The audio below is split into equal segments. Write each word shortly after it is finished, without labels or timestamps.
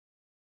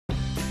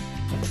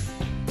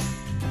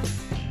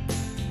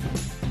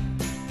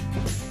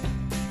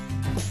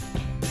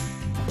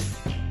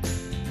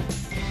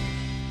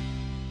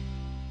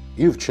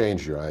You've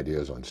changed your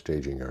ideas on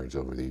staging yards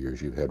over the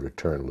years. You've had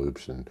return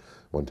loops, and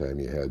one time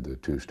you had the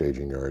two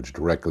staging yards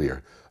directly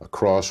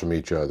across from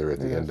each other at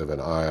the end of an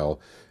aisle,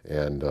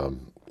 and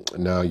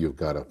now you've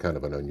got a kind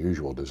of an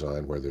unusual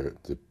design where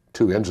the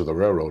two ends of the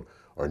railroad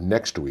are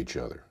next to each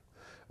other.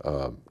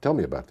 Tell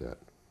me about that.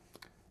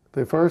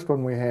 The first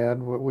one we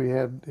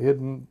had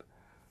hidden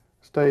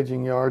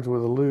staging yards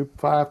with a loop,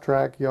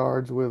 5-track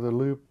yards with a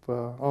loop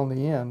on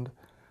the end,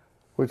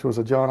 which was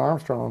a John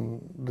Armstrong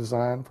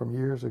design from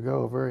years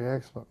ago, a very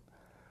excellent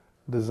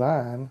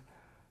design.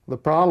 The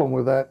problem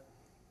with that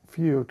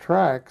few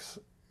tracks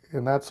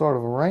in that sort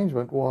of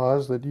arrangement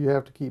was that you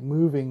have to keep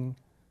moving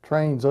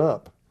trains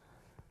up,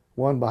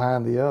 one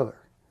behind the other.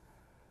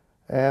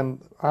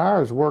 And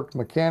ours worked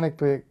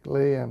mechanically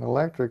and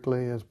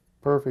electrically as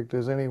perfect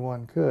as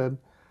anyone could,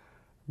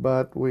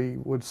 but we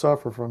would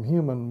suffer from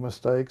human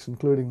mistakes,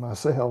 including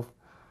myself,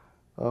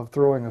 of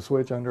throwing a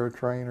switch under a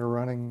train or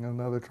running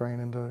another train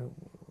into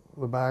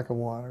the back of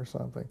one or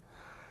something.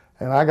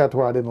 And I got to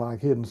where I didn't like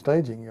hidden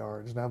staging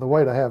yards. Now, the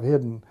way to have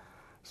hidden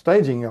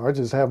staging yards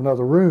is have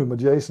another room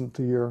adjacent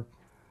to your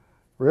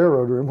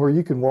railroad room where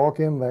you can walk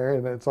in there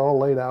and it's all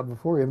laid out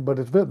before you, but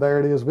there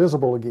it is,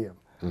 visible again.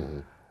 Mm-hmm.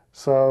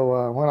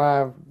 So when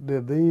I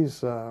did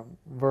these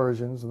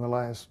versions in the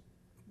last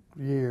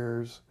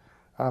years,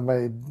 I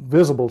made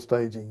visible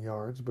staging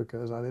yards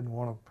because I didn't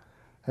want to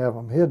have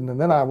them hidden.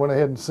 And then I went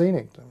ahead and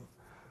scenicked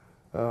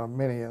them,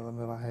 many of them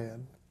that I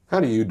had. How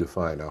do you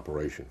define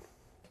operation?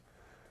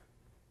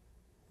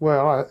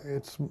 Well,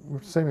 it's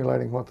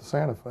simulating what the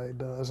Santa Fe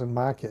does in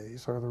my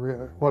case, or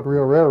what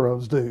real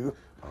railroads do.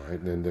 All right,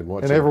 and then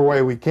what's in every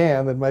way we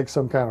can that makes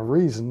some kind of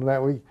reason.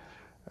 That we,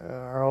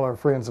 all our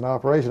friends in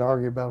operation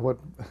argue about what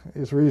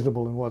is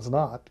reasonable and what's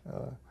not.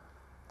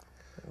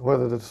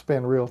 Whether to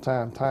spend real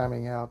time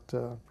timing out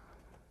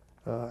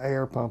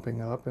air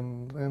pumping up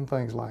and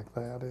things like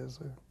that is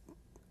a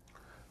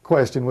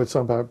question which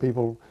some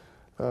people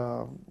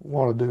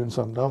want to do and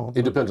some don't.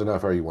 It depends on how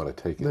far you want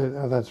to take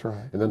it. That's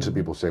right. And then some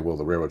people say, well,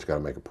 the railroad's got to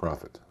make a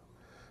profit.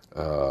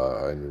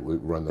 And we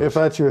run those. If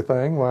that's your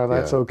thing, well,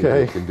 that's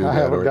okay. I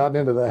haven't gotten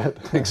into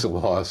that. Takes a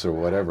loss or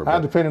whatever. I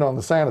depended on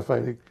the Santa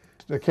Fe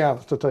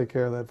accountants to take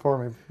care of that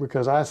for me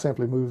because I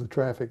simply move the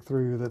traffic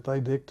through that they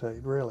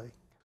dictate, really.